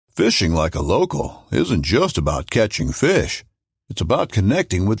Fishing like a local isn't just about catching fish. It's about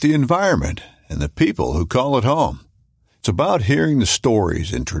connecting with the environment and the people who call it home. It's about hearing the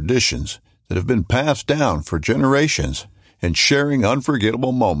stories and traditions that have been passed down for generations and sharing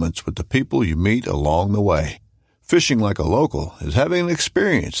unforgettable moments with the people you meet along the way. Fishing like a local is having an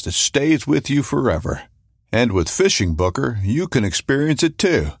experience that stays with you forever. And with Fishing Booker, you can experience it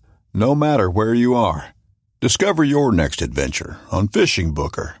too, no matter where you are. Discover your next adventure on Fishing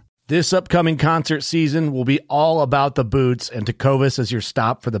Booker. This upcoming concert season will be all about the boots, and Tecovas is your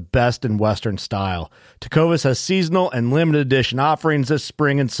stop for the best in Western style. Tecovas has seasonal and limited edition offerings this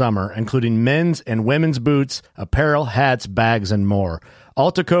spring and summer, including men's and women's boots, apparel, hats, bags, and more.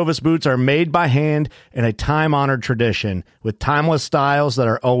 All Tecovas boots are made by hand in a time-honored tradition with timeless styles that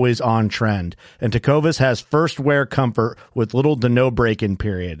are always on trend. And Tecovas has first wear comfort with little to no break-in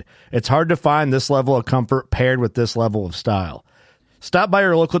period. It's hard to find this level of comfort paired with this level of style. Stop by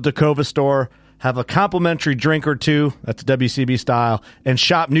your local Tecovas store, have a complimentary drink or two, that's WCB style, and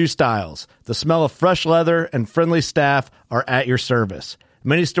shop new styles. The smell of fresh leather and friendly staff are at your service.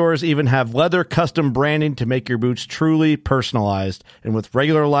 Many stores even have leather custom branding to make your boots truly personalized. And with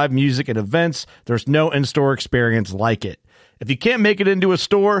regular live music and events, there's no in-store experience like it. If you can't make it into a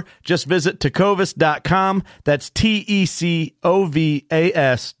store, just visit tecovas.com. That's TECOVAS.com.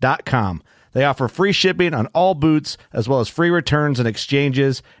 They offer free shipping on all boots, as well as free returns and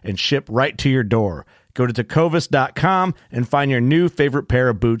exchanges, and ship right to your door. Go to tecovas.com and find your new favorite pair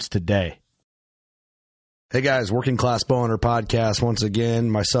of boots today. Hey guys, Working Class Bowhunter Podcast once again.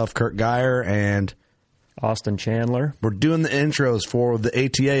 Myself, Kurt Geyer, and Austin Chandler. We're doing the intros for the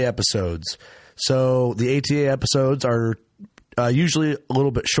ATA episodes. So the ATA episodes are usually a little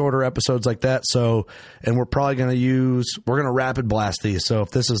bit shorter episodes like that. So, and we're probably going to we're going to rapid blast these. So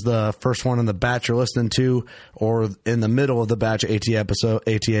if this is the first one in the batch you're listening to, or in the middle of the batch of ATA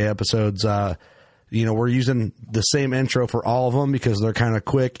episodes, we're using the same intro for all of them because they're kind of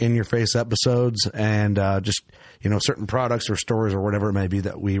quick, in-your-face episodes and just certain products or stories or whatever it may be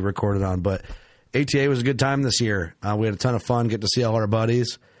that we recorded on. But ATA was a good time this year. We had a ton of fun, get to see all our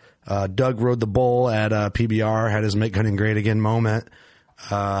buddies. Doug rode the bull at PBR, had his make hunting great again moment.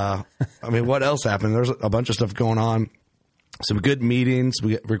 What else happened? There's a bunch of stuff going on. Some good meetings.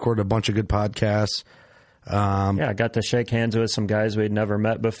 We recorded a bunch of good podcasts. I got to shake hands with some guys we'd never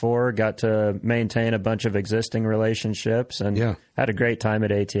met before, got to maintain a bunch of existing relationships, and had a great time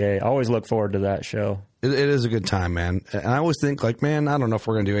at ATA. Always look forward to that show. It is a good time, man. And I always think, I don't know if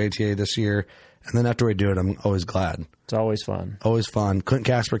we're going to do ATA this year. And then after we do it, I'm always glad. It's always fun. Always fun. Clint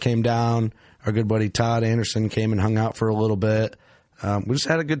Casper came down. Our good buddy Todd Anderson came and hung out for a little bit. We just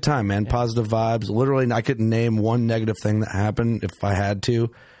had a good time, man. Positive vibes. Literally, I couldn't name one negative thing that happened if I had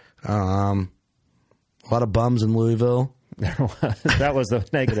to. A lot of bums in Louisville. That was the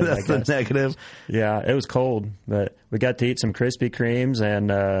negative, That's I guess. The negative. Yeah, it was cold, but we got to eat some Krispy Kremes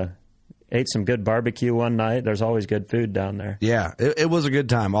and ate some good barbecue one night. There's always good food down there. Yeah, it was a good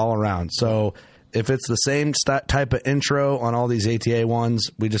time all around. So if it's the same type of intro on all these ATA ones,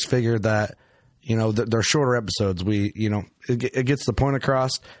 we just figured that, they're shorter episodes. It gets the point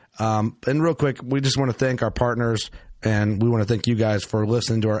across. And real quick, we just want to thank our partners, and we want to thank you guys for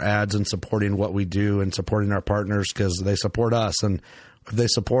listening to our ads and supporting what we do and supporting our partners because they support us. And if they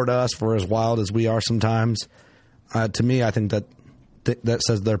support us for as wild as we are sometimes, to me, I think that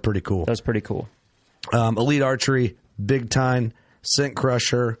says they're pretty cool. That's pretty cool. Elite Archery, Big Time, Scent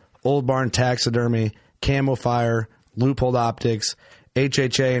Crusher, Old Barn Taxidermy, Camo Fire, Loophole Optics,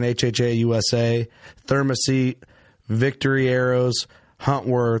 HHA and HHA USA, Thermoset, Victory Arrows,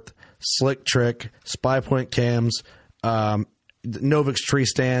 Huntworth, Slick Trick, Spy Point Cams, Novix Tree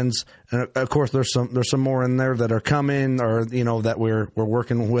Stands, and of course there's some more in there that are coming or that we're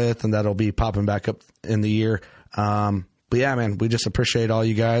working with and that'll be popping back up in the year. But yeah, man, we just appreciate all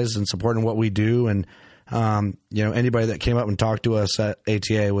you guys and supporting what we do. And, anybody that came up and talked to us at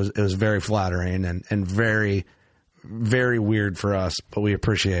ATA it was very flattering and very, very weird for us, but we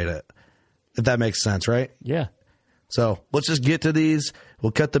appreciate it. If that makes sense, right? Yeah. So let's just get to these.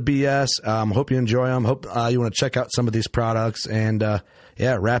 We'll cut the BS. Hope you enjoy them. Hope you want to check out some of these products and,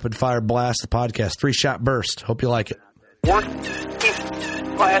 Rapid Fire Blast, the podcast, 3-shot burst. Hope you like it.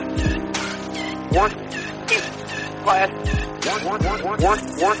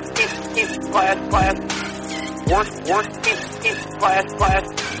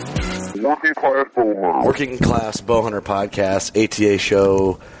 Working Class Bowhunter Podcast, ATA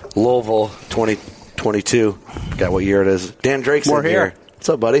show, Louisville 2022. Got what year it is. Dan Drake's in here. What's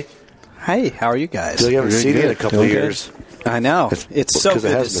up, buddy? Hey, how are you guys? We haven't seen you in a couple of years. I know. It's so good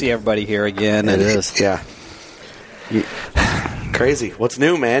to see everybody here again. It is. Yeah. Crazy. What's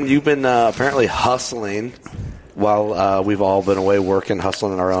new, man? You've been apparently hustling while we've all been away working,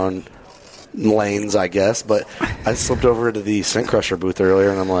 hustling in our own lanes, I guess. But I slipped over to the Scent Crusher booth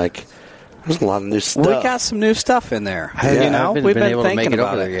earlier, and I'm like, there's a lot of new stuff. We got some new stuff in there. Yeah, you know, we've been able thinking to make it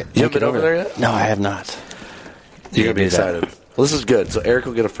over there yet. You haven't been over there yet? No, I have not. You're going to be excited. Well, this is good. So Eric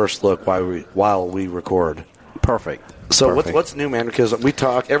will get a first look while we record. Perfect. So what's new, man? Because we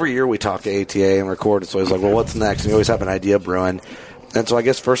talk every year. We talk to ATA and record. It's always like, well, what's next? And we always have an idea brewing. And so I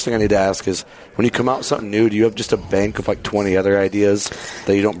guess first thing I need to ask is, when you come out with something new, do you have just a bank of like 20 other ideas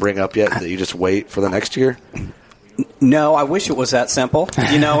that you don't bring up yet, that you just wait for the next year? No, I wish it was that simple.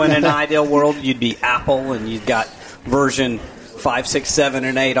 You know, in an ideal world, you'd be Apple and you've got version 5, 6, 7,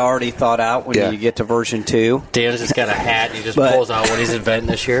 and 8 already thought out when you get to version 2. Dan's just got a hat. He just pulls out what he's inventing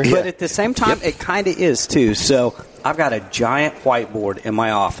this year. But at the same time, it kind of is, too. So I've got a giant whiteboard in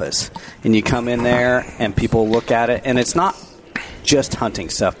my office, and you come in there, and people look at it, and it's not just hunting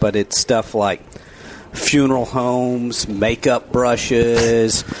stuff, but it's stuff like funeral homes, makeup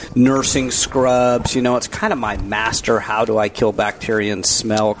brushes, nursing scrubs. You know, it's kind of my master how do I kill bacteria and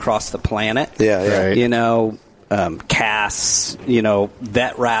smell across the planet. Yeah. You know, casts, you know,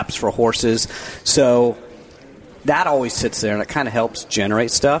 vet wraps for horses. So that always sits there, and it kind of helps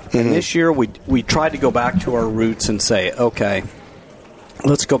generate stuff. Mm-hmm. And this year we tried to go back to our roots and say, okay,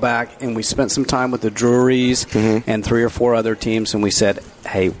 let's go back. And we spent some time with the Drury's and 3 or 4 other teams, and we said,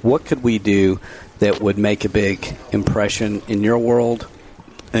 hey, what could we do that would make a big impression in your world?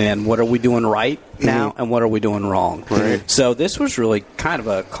 And what are we doing right now, and what are we doing wrong? Right. So this was really kind of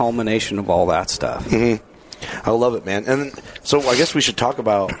a culmination of all that stuff. Mm-hmm. I love it, man. And so I guess we should talk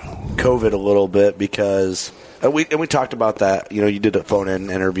about COVID a little bit, because we talked about that. You know, you did a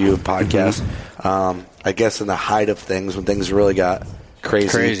phone-in interview, podcast. I guess in the height of things, when things really got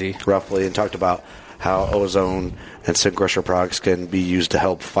crazy, roughly, and talked about how ozone and Scent Crusher products can be used to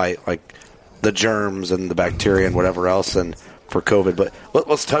help fight like the germs and the bacteria and whatever else, and for COVID. But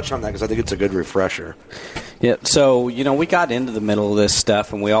let's touch on that, because I think it's a good refresher. Yeah, so, you know, we got into the middle of this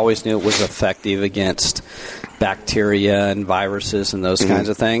stuff, and we always knew it was effective against bacteria and viruses and those kinds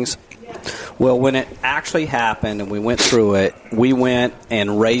of things. Well, when it actually happened and we went through it, we went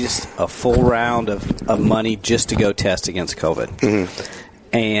and raised a full round of money just to go test against COVID.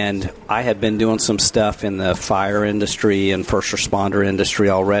 And I had been doing some stuff in the fire industry and first responder industry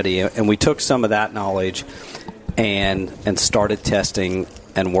already, and we took some of that knowledge and started testing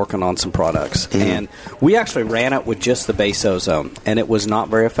and working on some products. And we actually ran it with just the base ozone, and it was not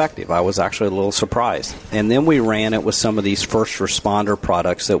very effective. I was actually a little surprised. And then we ran it with some of these first responder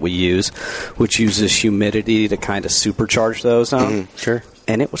products that we use, which uses humidity to kind of supercharge the ozone. Sure.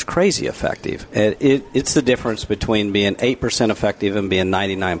 And it was crazy effective. It's the difference between being 8% effective and being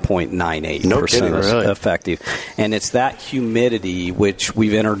 99.98% effective. And it's that humidity which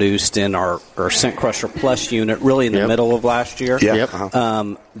we've introduced in our Scent Crusher Plus unit, really in the middle of last year.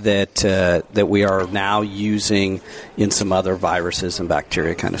 That we are now using in some other viruses and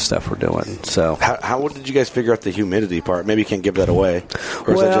bacteria kind of stuff we're doing. So, how did you guys figure out the humidity part? Maybe you can't give that away,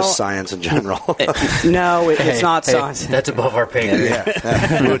 or is that just science in general? No, it's not science. That's above our pay grade.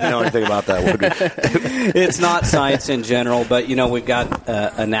 We wouldn't know anything about that, would we? It's not science in general, but, you know, we've got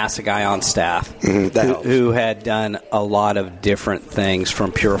a NASA guy on staff who had done a lot of different things,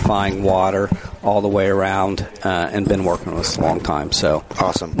 from purifying water all the way around, and been working with us a long time. So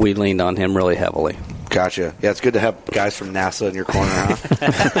awesome. We leaned on him really heavily. Gotcha. Yeah, it's good to have guys from NASA in your corner, huh?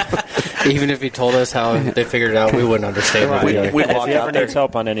 Even if you told us how they figured it out, we wouldn't understand. We'd walk if he ever needs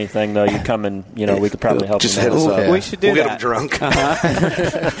help on anything, though, you'd come and, you know, we could probably help just him. Hit us up. We should do we'll that. Get him drunk.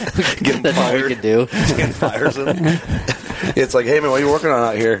 That's all we could do. Get fires him. It's like, hey, man, what are you working on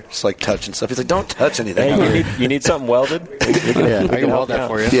out here? Just like touching stuff. He's like, don't touch anything. Hey, you need something welded? I can weld that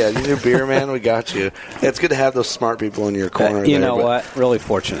for you. Yeah, you need a beer, man? We got you. Yeah, it's good to have those smart people in your corner. You know what? Really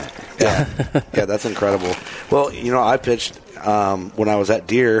fortunate. Yeah, that's incredible. Well, you know, I pitched when I was at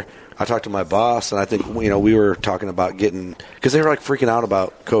Deere. I talked to my boss, and I think, you know, we were talking about getting, because they were like freaking out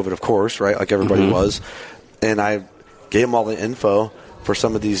about COVID, of course, right? Like everybody was. And I gave them all the info for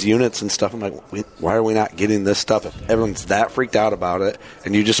some of these units and stuff. I'm like, why are we not getting this stuff? If everyone's that freaked out about it,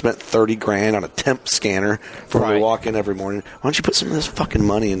 and you just spent $30,000 on a temp scanner for when we walk in every morning, why don't you put some of this fucking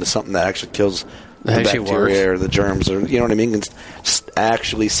money into something that actually kills the bacteria or the germs, or, you know what I mean? Can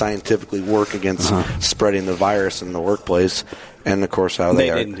actually scientifically work against spreading the virus in the workplace. And, of course, how they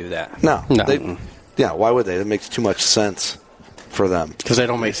didn't do that. No. Yeah, why would they? That makes too much sense for them. Because they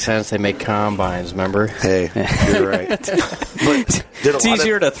don't make sense. They make combines, remember? Hey, you're right. But it's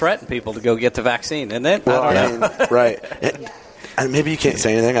easier to threaten people to go get the vaccine, isn't it? Well, I mean, right. And maybe you can't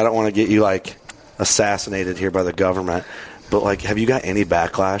say anything. I don't want to get you, like, assassinated here by the government. but like, have you got any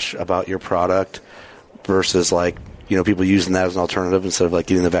backlash about your product versus like, people using that as an alternative instead of like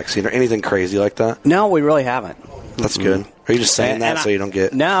getting the vaccine or anything crazy like that? No, we really haven't. That's good. Are you just saying that so you don't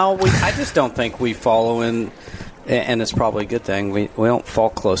get... No, I just don't think we follow in, and it's probably a good thing. We don't fall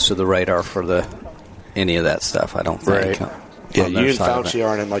close to the radar for any of that stuff, I don't think. Right. Yeah, you and Fauci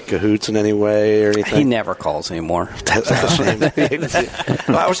aren't in like cahoots in any way or anything? He never calls anymore. That's a shame.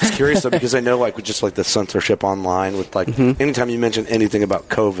 Well, I was just curious, though, because I know like with just like the censorship online with like anytime you mention anything about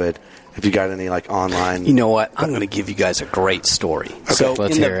COVID, if you got any like online... You know what? I'm going to give you guys a great story. Okay, so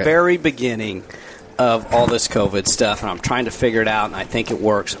in the very beginning of all this COVID stuff, and I'm trying to figure it out, and I think it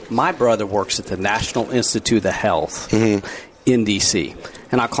works. My brother works at the National Institute of Health in D.C.,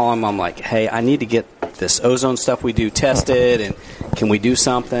 and I call him. I'm like, hey, I need to get this ozone stuff we do tested, and can we do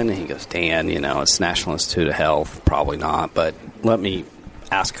something? And he goes, Dan, it's National Institute of Health. Probably not, but let me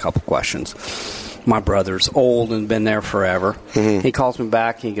ask a couple questions. My brother's old and been there forever. He calls me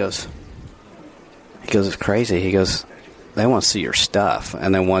back. He goes, it's crazy. He goes, they want to see your stuff,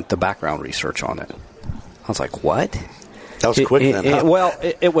 and they want the background research on it. I was like, what? That was quick then, huh? Well,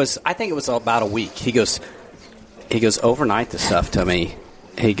 it was, I think it was about a week. He goes, overnight the stuff to me.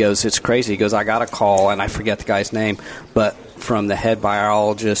 He goes, it's crazy. He goes, I got a call, and I forget the guy's name, but from the head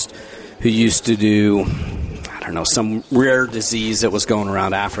biologist who used to do, I don't know, some rare disease that was going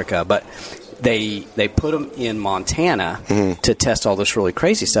around Africa, but they put him in Montana to test all this really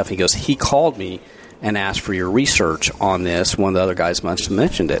crazy stuff. He goes, he called me and asked for your research on this. One of the other guys must have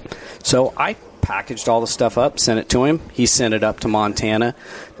mentioned it. So I packaged all the stuff up, sent it to him. He sent it up to Montana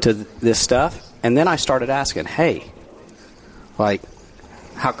to this stuff. And then I started asking, hey, like,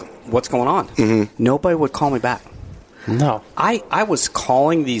 what's going on? Nobody would call me back. No. I was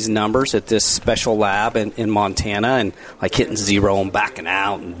calling these numbers at this special lab in Montana and like hitting 0 and backing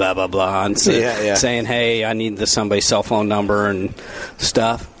out and blah, blah, blah. And saying, hey, I need somebody's cell phone number and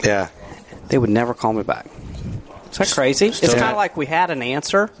stuff. Yeah. They would never call me back. Is that crazy? It's kind of like we had an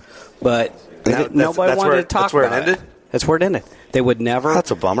answer, but nobody wanted to talk about it. That's where it ended? That's where it ended. They would never.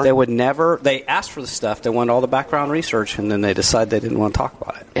 That's a bummer. They would never. They asked for the stuff. They wanted all the background research, and then they decided they didn't want to talk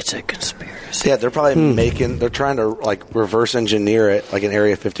about it. It's a conspiracy. Yeah, they're probably they're trying to like reverse engineer it, like in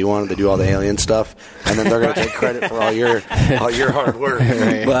Area 51, they do all the alien stuff, and then they're going to take credit for all your hard work.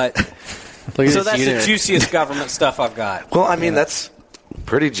 Right. But so that's the juiciest government stuff I've got. Well, I mean that's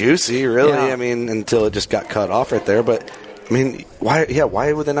pretty juicy, really. Yeah. I mean, until it just got cut off right there. But I mean,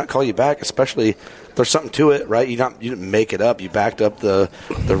 why would they not call you back? Especially, there's something to it, right? You didn't make it up. You backed up the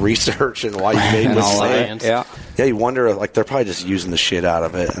research and why you made this science. Yeah. You wonder, like, they're probably just using the shit out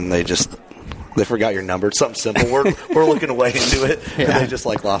of it, and they forgot your number. It's something simple. We're looking way into it, and they just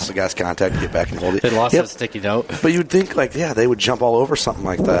like lost the guy's contact and get back and hold it. They lost that sticky note. But you'd think, like, they would jump all over something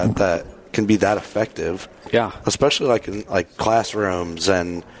like that can be that effective. Yeah. Especially like in like classrooms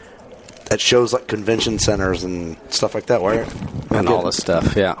and at shows like convention centers and stuff like that. And all this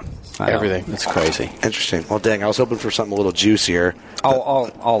stuff, yeah. Everything. It's crazy. Interesting. Well, dang, I was hoping for something a little juicier.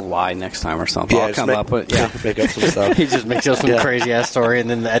 I'll lie next time or something. I'll come up with make up some stuff. He just makes up some crazy ass story, and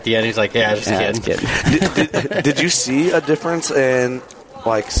then at the end he's like, just kidding. Did you see a difference in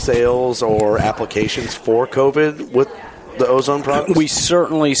like sales or applications for COVID with the ozone products? We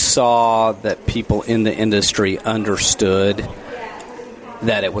certainly saw that people in the industry understood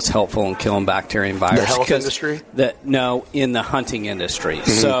that it was helpful in killing bacteria and virus. The health industry? No, in the hunting industry.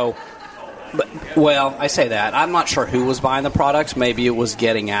 So, I say that. I'm not sure who was buying the products. Maybe it was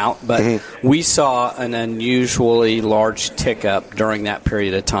getting out. But we saw an unusually large tick up during that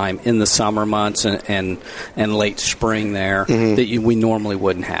period of time in the summer months and late spring there that we normally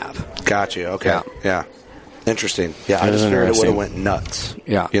wouldn't have. Gotcha. Okay. Yeah. Interesting. Yeah, I just figured it would have went nuts.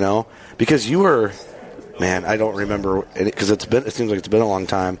 Yeah. Because you were... Man, I don't remember because it seems like it's been a long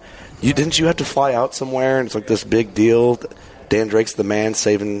time. Didn't you have to fly out somewhere and it's like this big deal? Dan Drake's the man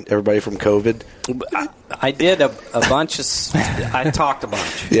saving everybody from COVID. I did a bunch of. I talked a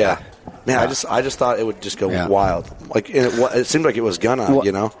bunch. Yeah, man. I just thought it would just go wild. Like it seemed like it was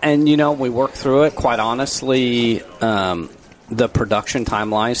gonna, And we worked through it. Quite honestly, the production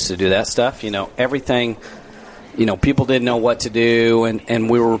timelines to do that stuff. Everything. People didn't know what to do, and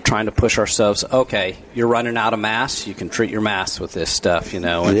we were trying to push ourselves. Okay, you're running out of masks. You can treat your masks with this stuff,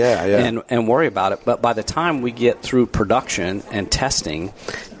 and worry about it. But by the time we get through production and testing,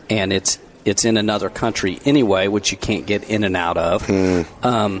 and it's in another country anyway, which you can't get in and out of,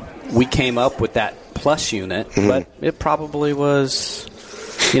 we came up with that plus unit, but it probably was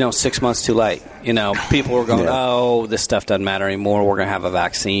 6 months too late. People were going, oh, this stuff doesn't matter anymore. We're going to have a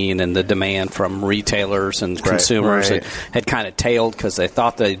vaccine. And the demand from retailers and consumers had kind of tailed because they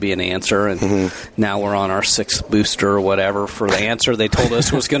thought they'd be an answer. And now we're on our 6th booster or whatever for the answer they told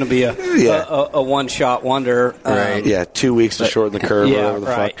us was going to be a one-shot wonder. 2 weeks to shorten the curve. Yeah, whatever the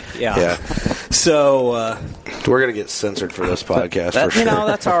fuck. Yeah. So we're going to get censored for this podcast for sure.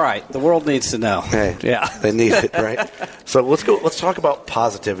 That's all right. The world needs to know. Hey, they need it, right? So let's talk about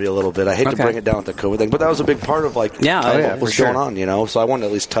positivity a little bit. I hate to bring it down with the COVID thing, but that was a big part of what was going on, So I wanted to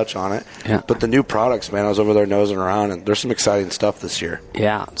at least touch on it. Yeah. But the new products, man, I was over there nosing around, and there's some exciting stuff this year.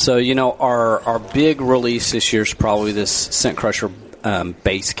 Yeah. So our big release this year is probably this Scent Crusher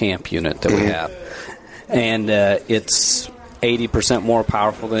base camp unit that we have, and it's 80% more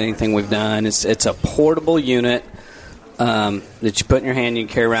powerful than anything we've done. It's a portable unit that you put in your hand, you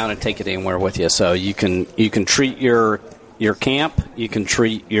can carry around and take it anywhere with you. So you can treat your camp, you can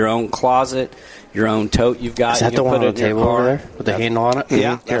treat your own closet, your own tote you've got. Is that the one on the table over there with the handle on it?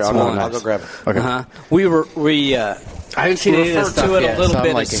 Yeah, Here, I'll go grab it. Okay. We I haven't seen any of this stuff to it yet, a little so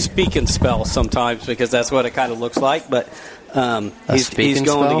bit as speak and spell sometimes because that's what it kind of looks like. But he's going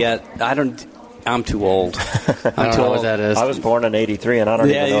to get. I'm too old. I'm too old. What that is. I was born in '83, and I don't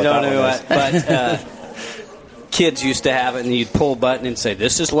even know what that is. But kids used to have it, and you'd pull a button and say,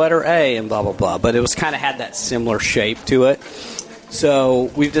 "This is letter A," and blah blah blah. But it was kind of had that similar shape to it.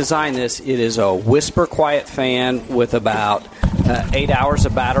 So we've designed this. It is a whisper quiet fan with about 8 hours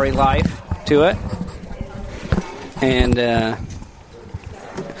of battery life to it, and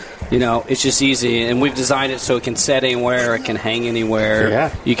it's just easy. And we've designed it so it can set anywhere, it can hang anywhere.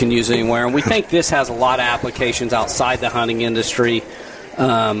 Yeah. You can use it anywhere. And we think this has a lot of applications outside the hunting industry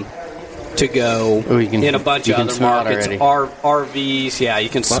to go in a bunch of other markets. RVs, you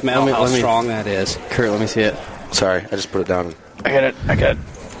can smell how strong that is. Kurt, let me see it. Sorry, I just put it down. I got to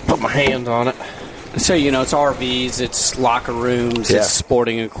put my hand on it. So, it's RVs, it's locker rooms, it's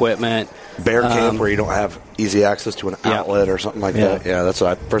sporting equipment. Bear camp where you don't have easy access to an outlet or something like that. Yeah, that's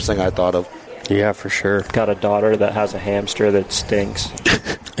the first thing I thought of. Yeah, for sure. Got a daughter that has a hamster that stinks.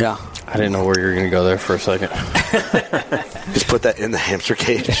 Yeah. I didn't know where you were going to go there for a second. Just put that in the hamster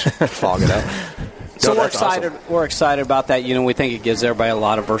cage, fog it out. So we're excited. Awesome. We're excited about that. We think it gives everybody a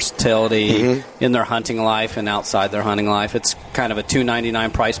lot of versatility in their hunting life and outside their hunting life. It's kind of a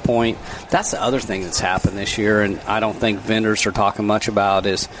 $299 price point. That's the other thing that's happened this year, and I don't think vendors are talking much about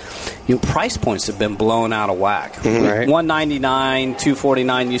is, price points have been blown out of whack. Right. $199,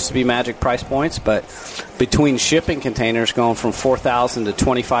 $249 used to be magic price points, but between shipping containers going from $4,000 to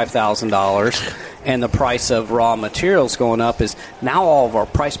 $25,000. And the price of raw materials going up is now all of our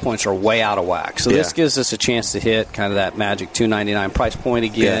price points are way out of whack. So this gives us a chance to hit kind of that magic $299 price point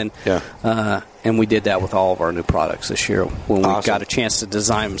again. Yeah. And we did that with all of our new products this year when we got a chance to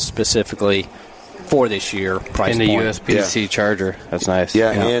design them specifically for this year price point. And the USB-C charger. That's nice.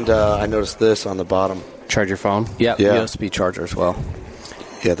 Yeah, and I noticed this on the bottom. Charge your phone? Yeah, USB charger as well.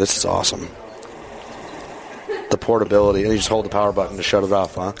 Yeah, this is awesome. The portability. And you just hold the power button to shut it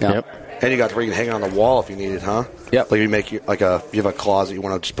off, huh? Yep. And you got where you can hang it on the wall if you need it, huh? Yep. Like if you have a closet, you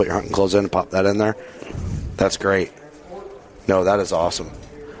want to just put your hunting clothes in and pop that in there. That's great. No, that is awesome.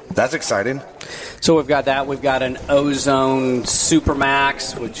 That's exciting. So we've got that. We've got an Ozone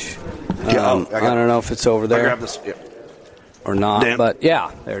Supermax, which I don't know if it's over there. I grabbed this. Yeah. Or not, but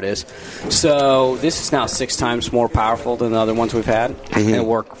there it is. So this is now 6 times more powerful than the other ones we've had. It'll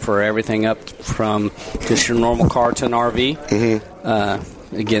work for everything up from just your normal car to an RV.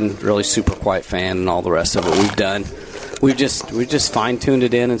 Again, really super quiet fan and all the rest of it we've done. We've just fine-tuned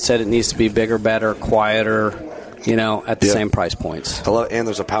it in and said it needs to be bigger, better, quieter, at the same price points. And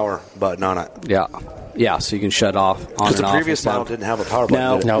there's a power button on it. Yeah, so you can shut off on and off. Because the previous model didn't have a power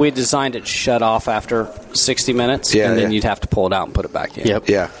button. No, we designed it shut off after 60 minutes, and then you'd have to pull it out and put it back in. Yep.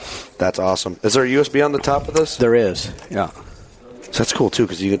 Yeah, that's awesome. Is there a USB on the top of this? There is, yeah. So that's cool, too,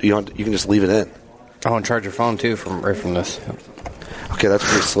 because you can just leave it in. Oh, and charge your phone, too, right from this. Okay, that's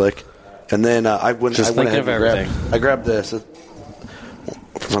pretty slick. And then I went ahead and grabbed this. I'm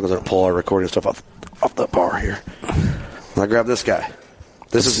not going to pull our recording stuff off the bar here. I grabbed this guy.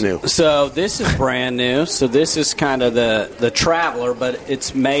 This is new. So this is brand new. So this is kind of the Traveler, but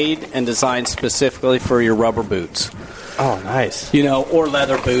it's made and designed specifically for your rubber boots. Oh, nice. Or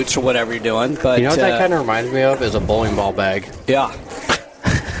leather boots or whatever you're doing. But what that kind of reminds me of is a bowling ball bag. Yeah.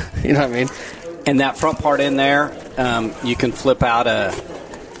 You know what I mean? And that front part in there, you can flip out a...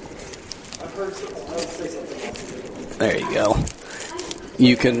 There you go.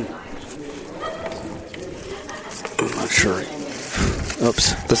 You can... I'm not sure...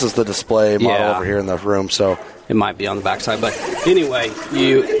 Oops. This is the display model over here in the room, so It might be on the backside, but anyway,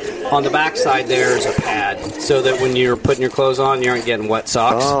 on the backside there is a pad, so that when you're putting your clothes on, you aren't getting wet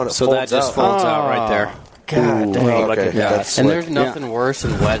socks. Oh, so that just folds out right there. God dang. Look at that. And there's nothing worse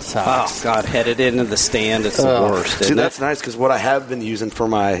than wet socks. Oh, God, headed into the stand, it's the worst. See, that's nice because what I have been using for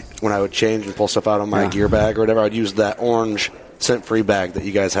when I would change and pull stuff out on my gear bag or whatever, I'd use that orange scent-free bag that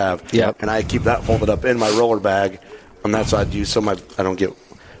you guys have. Yep. And I keep that folded up in my roller bag, and that's what I'd use so I don't get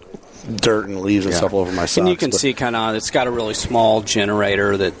dirt and leaves and stuff all over my socks. And you can see kind of, it's got a really small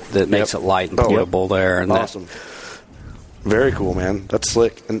generator that makes it light and portable there. And awesome. Very cool, man. That's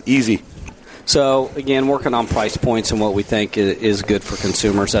slick and easy. So, again, working on price points and what we think is good for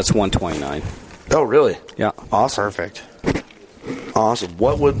consumers. That's $129. Oh, really? Yeah. Awesome. Perfect. Awesome.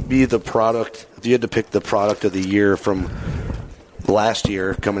 What would be the product, if you had to pick the product of the year from last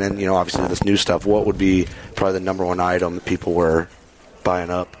year coming in, obviously this new stuff, what would be probably the number one item that people were buying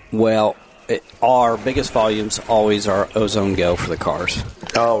up? Well, our biggest volumes always are Ozone Go for the cars.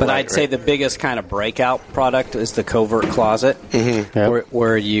 Oh, but I'd say the biggest kind of breakout product is the Covert Closet,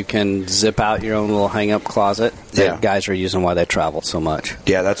 where you can zip out your own little hang-up closet that guys are using while they travel so much.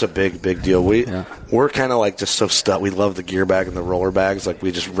 Yeah, that's a big deal. We're kind of like just so stuck. We love the gear bag and the roller bags. Like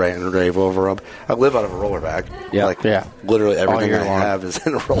we just rant and rave over them. I live out of a roller bag. Literally everything I have is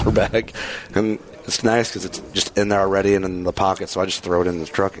in a roller bag, and it's nice because it's just in there already and in the pocket. So I just throw it in the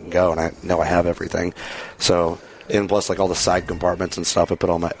truck and go, and I know I have everything. So. And plus, like all the side compartments and stuff, I put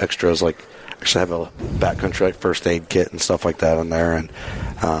all my extras. Like, actually, have a backcountry first aid kit and stuff like that in there.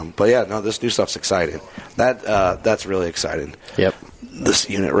 And but yeah, no, this new stuff's exciting. That's really exciting. Yep. This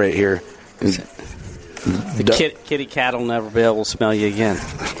unit right here. Kitty cat will never be able to smell you again.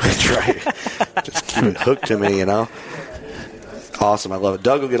 That's right. Just keep it hooked to me, Awesome, I love it.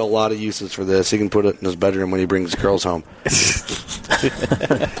 Doug will get a lot of uses for this. He can put it in his bedroom when he brings girls home.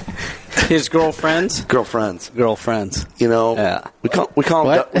 His girlfriends? Girlfriends. We call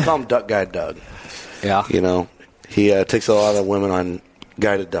him Duck Guide Doug. Yeah. He takes a lot of women on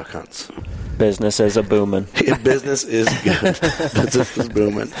guided duck hunts. Business is a booming. Business is good. Business is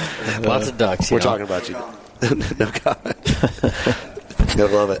booming. Lots of ducks. We're talking about you. No comment. I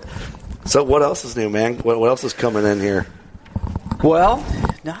love it. So what else is new, man? What else is coming in here? Well,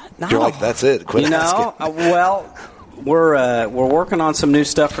 not You're like, that's it. Quit asking. We're working on some new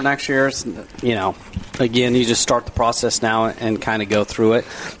stuff for next year. Again, you just start the process now and kind of go through it.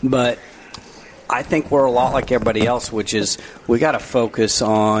 But I think we're a lot like everybody else, which is we got to focus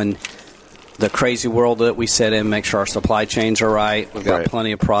on the crazy world that we set in, make sure our supply chains are right. We've got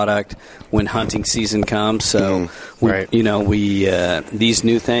plenty of product when hunting season comes. So, these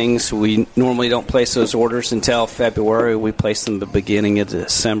new things, we normally don't place those orders until February. We place them at the beginning of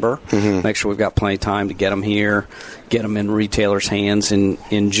December. Make sure we've got plenty of time to get them here, get them in retailers' hands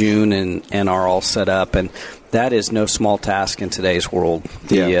in June, and are all set up. And that is no small task in today's world.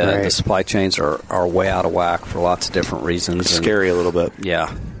 The supply chains are way out of whack for lots of different reasons. It's scary a little bit.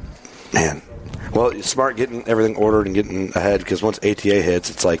 Yeah. Man. Well, it's smart getting everything ordered and getting ahead because once ATA hits,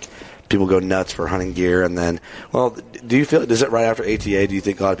 it's like people go nuts for hunting gear. And then, do you feel, is it right after ATA, do you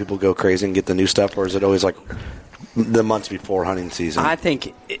think a lot of people go crazy and get the new stuff, or is it always like the months before hunting season? I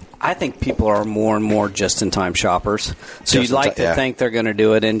think people are more and more just-in-time shoppers. So you'd like to think they're going to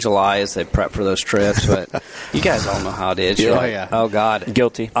do it in July as they prep for those trips, but you guys all know how it is. Oh, God.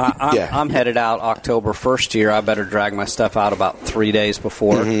 Guilty. I'm headed out October 1st year. I better drag my stuff out about 3 days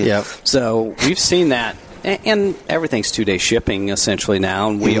before. Yep. So we've seen that. And everything's 2-day shipping essentially now,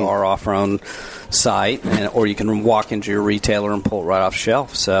 and we are off our own site, or you can walk into your retailer and pull it right off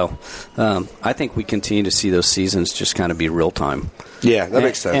shelf. So I think we continue to see those seasons just kind of be real time. Yeah, that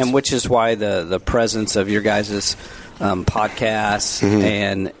makes sense. And which is why the presence of your guys' podcasts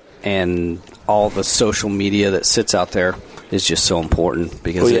and all the social media that sits out there is just so important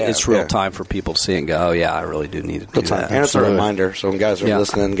because it's real time for people to see and go, oh, yeah, I really do need to do that. And it's a reminder. So when guys are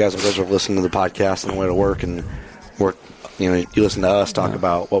listening, guys are listening to the podcast on the way to work and work, you listen to us talk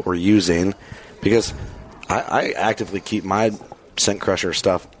about what we're using because I actively keep my scent crusher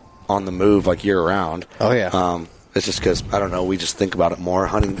stuff on the move like year round. Oh, yeah. It's just because, I don't know, we just think about it more.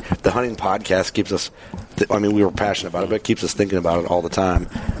 The hunting podcast keeps us, we were passionate about it, but it keeps us thinking about it all the time.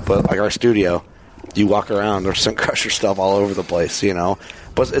 But like our studio, you walk around, there's scent crusher stuff all over the place,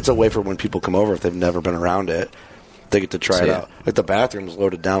 But it's a way for when people come over, if they've never been around it, they get to try it out. Like the bathroom's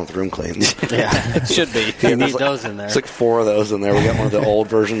loaded down with room cleans. Yeah, it should be. You need those in there. It's like 4 of those in there. We got one of the old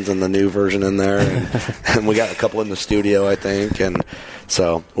versions and the new version in there. And we got a couple in the studio, I think. And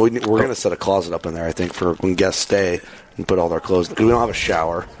so we're going to set a closet up in there, I think, for when guests stay and put all their clothes. Because we don't have a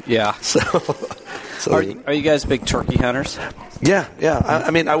shower. Yeah. So are you guys big turkey hunters? Yeah.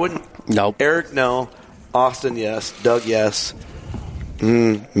 I wouldn't. Nope. Eric, no. Austin, yes. Doug, yes.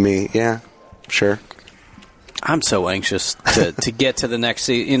 Me, yeah, sure. I'm so anxious to get to the next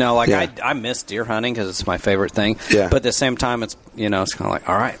season. You know, like I miss deer hunting because it's my favorite thing. Yeah. But at the same time, it's kind of like,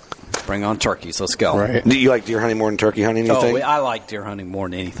 all right, bring on turkeys. Let's go. Right. Do you like deer hunting more than turkey hunting? I like deer hunting more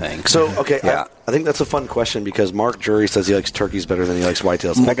than anything. So, okay, yeah. I think that's a fun question because Mark Jury says he likes turkeys better than he likes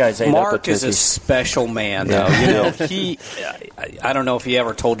whitetails. That guy's Mark is a special man, though. You know, I don't know if he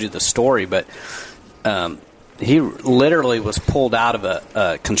ever told you the story, but he literally was pulled out of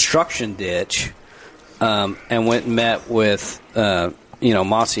a construction ditch and went and met with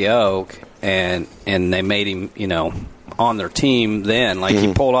Mossy Oak, and they made him on their team then. Like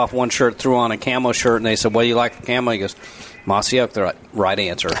he pulled off one shirt, threw on a camo shirt, and they said, "What do you like for camo?" He goes, "Mossy Oak." The right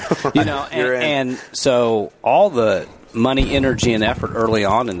answer. And so all the money, energy, and effort early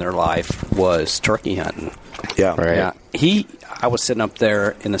on in their life was turkey hunting. Yeah, right. Yeah. I was sitting up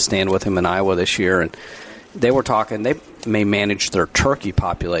there in the stand with him in Iowa this year, and they were talking. They may manage their turkey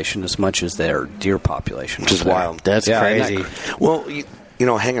population as much as their deer population, which is wild. That's crazy. Well,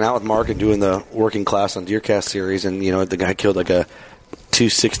 hanging out with Mark and doing the working class on DeerCast series, and the guy killed like a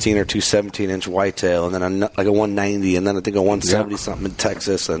 216 or 217-inch whitetail, and then like a 190, and then I think a 170 something in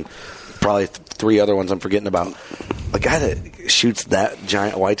Texas, and probably 3 other ones I'm forgetting about. A guy that shoots that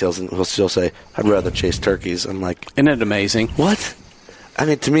giant whitetails and he'll still say, "I'd rather chase turkeys." I'm like, isn't it amazing? What? I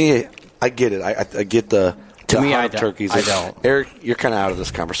mean, to me, I get it. I get the. To me, I don't. Turkeys. I don't. Eric, you're kind of out of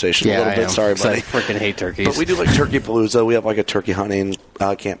this conversation a little bit. Sorry, buddy. I freaking hate turkeys. But we do like Turkey Palooza. We have like a turkey hunting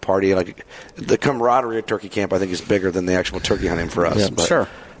camp party. Like the camaraderie of turkey camp, I think, is bigger than the actual turkey hunting for us. Yeah, but, sure.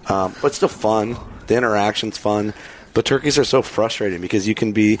 But still fun. The interaction's fun. But turkeys are so frustrating because you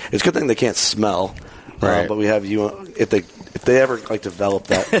can be. It's a good thing they can't smell. Right. But we have you if they ever like develop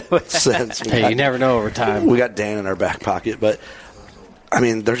that sense. You never know over time. We got Dan in our back pocket, but I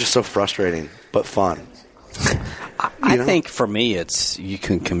mean, they're just so frustrating but fun. I think for me, it's you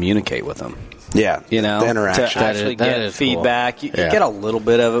can communicate with them. Yeah, the interaction. To actually get feedback. Cool. You get a little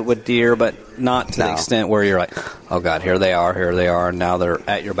bit of it with deer, but not to the extent where you're like, oh God, here they are, and now they're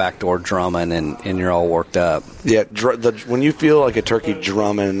at your back door drumming, and you're all worked up. Yeah, when you feel like a turkey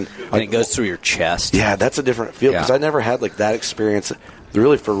drumming, and it goes through your chest. Yeah, that's a different feel because I never had like that experience,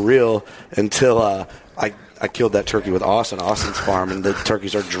 really for real, until I killed that turkey with Austin's farm, and the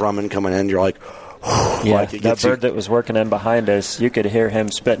turkeys are drumming coming in. You're like. That bird that was working in behind us, you could hear him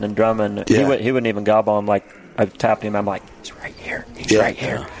spitting and drumming. Yeah. He wouldn't even gobble him. Like I tapped him, I'm like, he's right here. He's right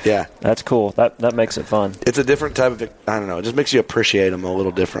here. Yeah, that's cool. That makes it fun. It's a different type of. I don't know. It just makes you appreciate them a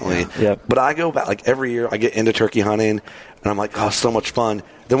little differently. Yeah. But I go back like every year. I get into turkey hunting, and I'm like, oh, so much fun.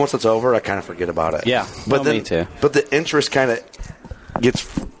 Then once it's over, I kind of forget about it. Yeah, but me too. But the interest kind of gets.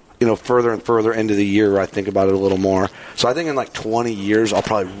 Further and further into the year, I think about it a little more. So I think in like 20 years, I'll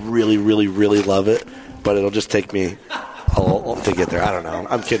probably really, really, really love it. But it'll just take me to get there. I don't know.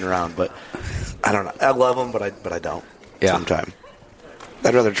 I'm kidding around, but I don't know. I love them, but I don't. Yeah. Sometimes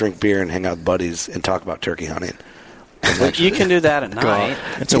I'd rather drink beer and hang out with buddies and talk about turkey hunting. You can do that at night.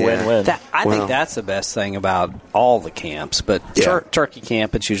 It's a win-win. I think that's the best thing about all the camps. But turkey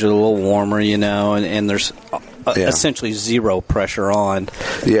camp, it's usually a little warmer, and there's essentially zero pressure on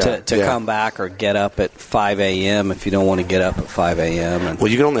to come back or get up at 5 a.m. if you don't want to get up at 5 a.m.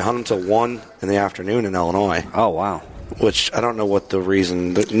 Well, you can only hunt until 1 in the afternoon in Illinois. Oh, wow. Which I don't know what the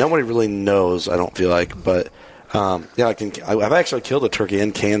reason. Nobody really knows, I don't feel like. But, I've actually killed a turkey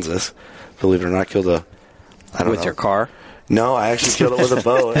in Kansas. Believe it or not, with your car? No, I actually killed it with a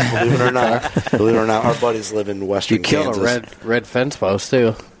bow. Believe it or not, our buddies live in western Kansas. You killed a red fence post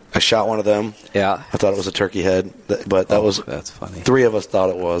too. I shot one of them. Yeah, I thought it was a turkey head, but that's funny. 3 of us thought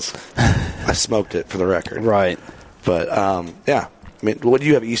it was. I smoked it for the record. Right, but I mean, what do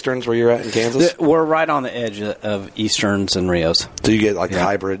you have Easterns where you're at in Kansas? We're right on the edge of Easterns and Rios. So you get like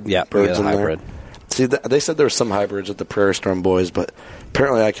hybrid birds in there. See, they said there were some hybrids at the Prairie Storm Boys, but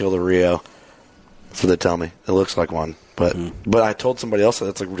apparently I killed a Rio. That's what they tell me. It looks like one. But I told somebody else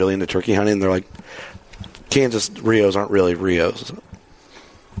that's like really into turkey hunting, and they're like, Kansas Rios aren't really Rios.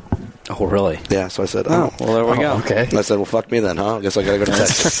 Oh, really? Yeah, so I said, well, there we go. Okay. And I said, well, fuck me then, huh? I guess I got to go to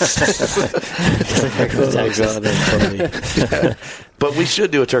Texas. But we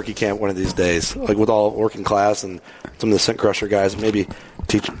should do a turkey camp one of these days, like with all working class and some of the Scent Crusher guys, maybe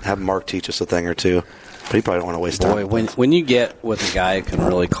have Mark teach us a thing or two. But he probably don't want to waste time. When you get with a guy who can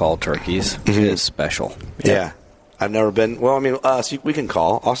really call turkeys, it is special. Yeah. I've never been. Well, I mean, we can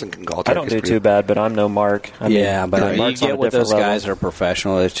call. Austin can call. I don't do too bad, but I'm no Mark. But you get with those guys that are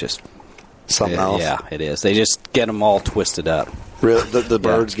professional, it's just something else. Yeah, it is. They just get them all twisted up. Really, the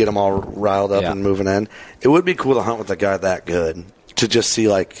birds get them all riled up and moving in. It would be cool to hunt with a guy that good to just see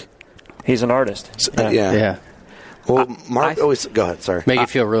like He's an artist. Yeah. Well, Mark always go ahead. Sorry, make you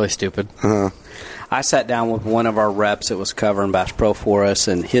feel really stupid. I sat down with one of our reps that was covering Bass Pro for us,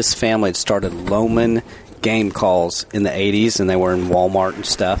 and his family had started Loman game calls in the 80s, and they were in Walmart and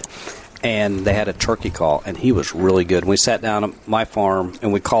stuff. And they had a turkey call, and he was really good. We sat down at my farm,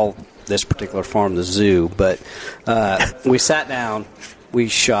 and we called this particular farm the zoo. But we sat down, we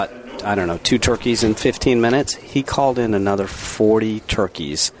shot, 2 turkeys in 15 minutes. He called in another 40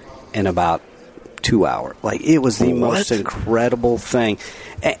 turkeys in about 2 hours. Like, it was the most incredible thing.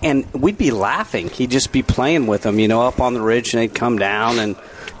 And we'd be laughing. He'd just be playing with them, up on the ridge, and they'd come down, and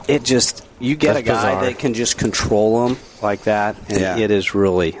it just, you get a guy that can just control them like that, and it is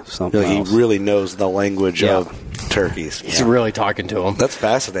really something else. He really knows the language of turkeys. He's really talking to them. That's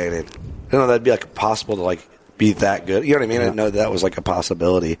fascinating. That'd be like possible to be that good. You know what I mean? I didn't know that was like a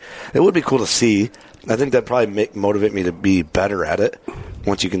possibility. It would be cool to see. I think that'd probably motivate me to be better at it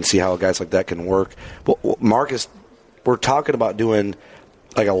once you can see how guys like that can work. Well, Marcus, we're talking about doing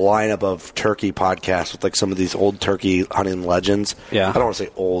like a lineup of turkey podcasts with like some of these old turkey hunting legends. Yeah. I don't want to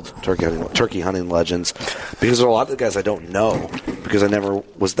say old turkey hunting legends, because there are a lot of the guys I don't know because I never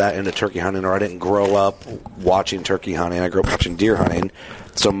was that into turkey hunting, or I didn't grow up watching turkey hunting. I grew up watching deer hunting.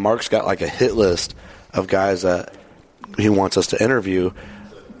 So Mark's got like a hit list of guys that he wants us to interview,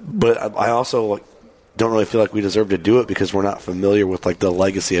 but I also don't really feel like we deserve to do it because we're not familiar with like the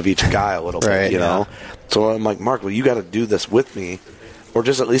legacy of each guy a little bit, you know? So I'm like, Mark, well, you got to do this with me. Or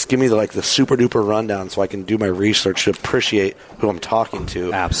just at least give me the super duper rundown so I can do my research to appreciate who I'm talking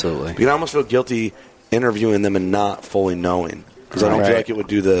to. Absolutely. Because I almost feel guilty interviewing them and not fully knowing. Because I don't feel like it would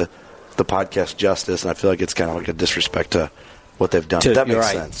do the podcast justice, and I feel like it's kind of like a disrespect to what they've done. That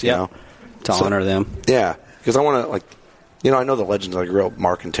makes sense, you know? To honor them. Yeah. Because I want to, I know the legends. I grew up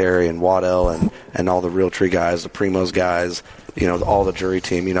Mark and Terry and Waddell and all the Realtree guys, the Primos guys, all the jury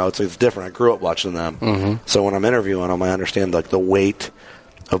team. It's different. I grew up watching them. Mm-hmm. So when I'm interviewing them, I understand the weight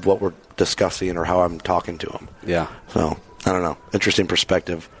of what we're discussing or how I'm talking to them. Yeah. So, I don't know. Interesting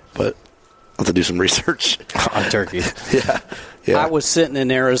perspective, but I'll have to do some research. On turkey. Yeah. I was sitting in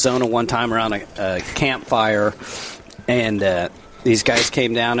Arizona one time around a campfire, and these guys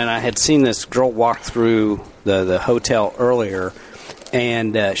came down, and I had seen this girl walk through the hotel earlier,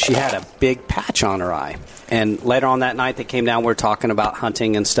 and she had a big patch on her eye. And later on that night, they came down. We were talking about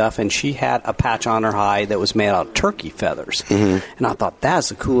hunting and stuff, and she had a patch on her eye that was made out of turkey feathers. Mm-hmm. And I thought, that's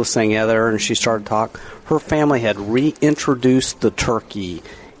the coolest thing ever. And she started talking. Her family had reintroduced the turkey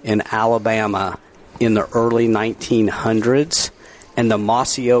in Alabama in the early 1900s, and the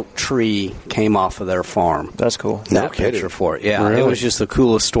mossy oak tree came off of their farm. That's cool. That picture for it. Yeah, really? It was just the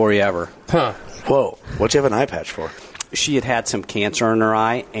coolest story ever. Huh. Whoa. What'd you have an eye patch for? She had some cancer in her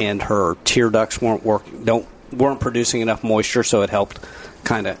eye, and her tear ducts weren't producing enough moisture, so it helped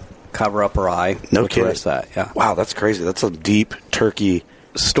kind of cover up her eye. No kidding. The rest of that, yeah. Wow, that's crazy. That's a deep turkey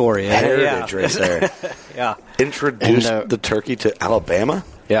story. Heritage right there. Yeah. Introduced the turkey to Alabama?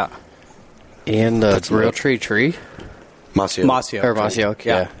 Yeah. And the Realtree tree? Mossy Oak,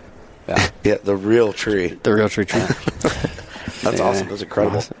 yeah. Yeah, the real tree. The Realtree tree. That's awesome. That's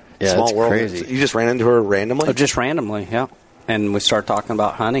incredible. Awesome. Yeah, Small that's world. crazy. You just ran into her randomly? Oh, just randomly, yeah. And we started talking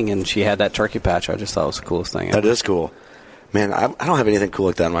about hunting, and she had that turkey patch. I just thought it was the coolest thing ever. That is cool. Man, I don't have anything cool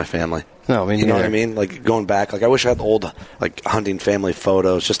like that in my family. No, I mean, you know what I mean? Like, going back, I wish I had old, hunting family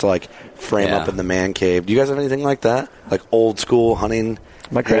photos just to, frame up in the man cave. Do you guys have anything like that? Like, old school hunting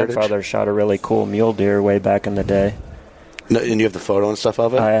My grandfather shot a really cool mule deer way back in the day. No, and you have the photo and stuff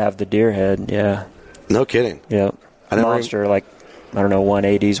of it? I have the deer head, yeah. No kidding. Yep. Monster, 180s,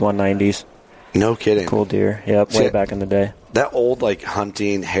 190s. No kidding. Cool deer. Yep, way back in the day. That old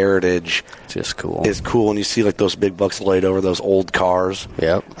hunting heritage just cool. Is cool, and you see those big bucks laid over those old cars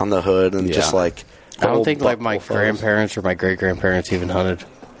on the hood, and just I don't think my grandparents or my great grandparents even hunted.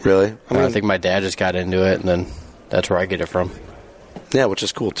 Really? I think my dad just got into it, and then that's where I get it from. Yeah, which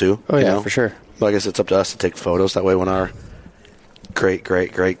is cool too. Oh yeah, for sure. Well, I guess it's up to us to take photos. That way, when our great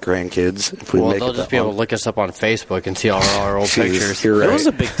grandkids, if we make they'll it just be able to look us up on Facebook and see all our old pictures. You're right. It was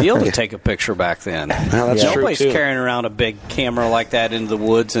a big deal to take a picture back then. That's true, Nobody's too. carrying around a big camera like that into the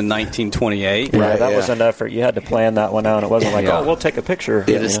woods in 1928. Right, that was an effort. You had to plan that one out. It wasn't we'll take a picture.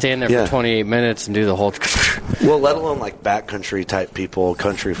 You had to stand there for 28 minutes and do the whole... Well, let alone backcountry type people,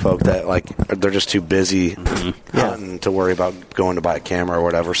 country folk that they're just too busy hunting to worry about going to buy a camera or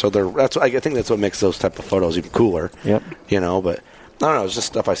whatever. So I think that's what makes those type of photos even cooler. Yep. But I don't know. It's just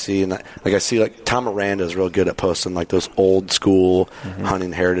stuff I see, and I see Tom Miranda is real good at posting those old school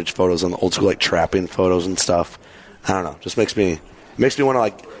hunting heritage photos and the old school trapping photos and stuff. I don't know. Just makes me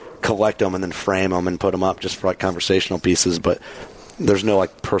want to collect them and then frame them and put them up just for conversational pieces. But there's no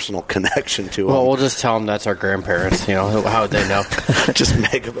like personal connection to them. Well, we'll just tell them that's our grandparents. You know, how would they know? Just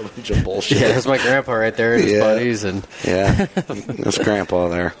make up a bunch of bullshit. Yeah, that's my grandpa right there and his buddies. And yeah, that's grandpa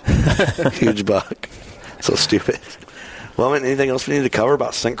there. Huge buck. So stupid. Well, anything else we need to cover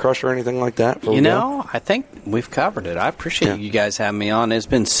about Scent Crusher or anything like that? I think we've covered it. I appreciate you guys having me on. It's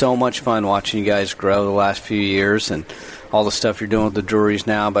been so much fun watching you guys grow the last few years and all the stuff you're doing with the breweries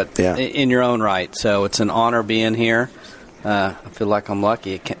now, but in your own right. So it's an honor being here. I feel like I'm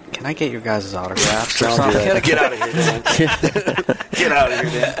lucky. Can I get your guys' autographs or something? Get out of here, Dan. Get out of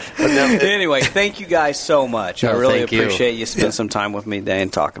here, Dan. Anyway, thank you guys so much. I really appreciate you spending some time with me today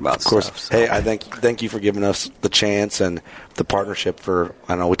and talking about stuff. Of course. So. Hey, I thank you for giving us the chance and the partnership for,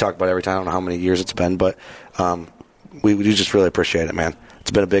 I know we talk about it every time, I don't know how many years it's been, but we just really appreciate it, man.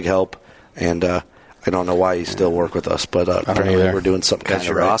 It's been a big help, and I don't know why you still work with us, but apparently we're doing something kind of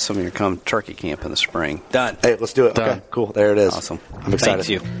right. You're awesome. You're coming to turkey camp in the spring. Done. Hey, let's do it. Done. Okay, cool. There it is. Awesome. I'm excited. Thank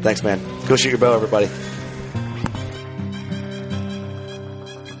you. Thanks, man. Go shoot your bow, everybody.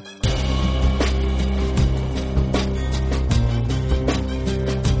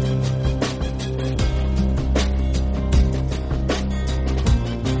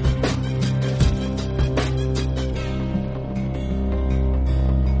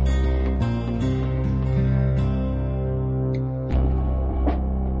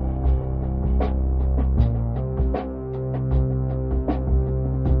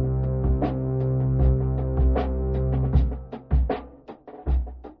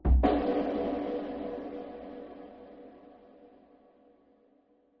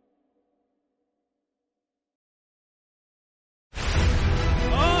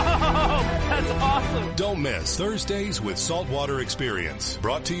 Don't miss Thursdays with Saltwater Experience,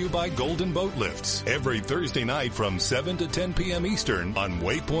 brought to you by Golden Boat Lifts, every Thursday night from 7 to 10 p.m. Eastern on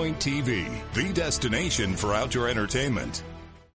Waypoint TV, the destination for outdoor entertainment.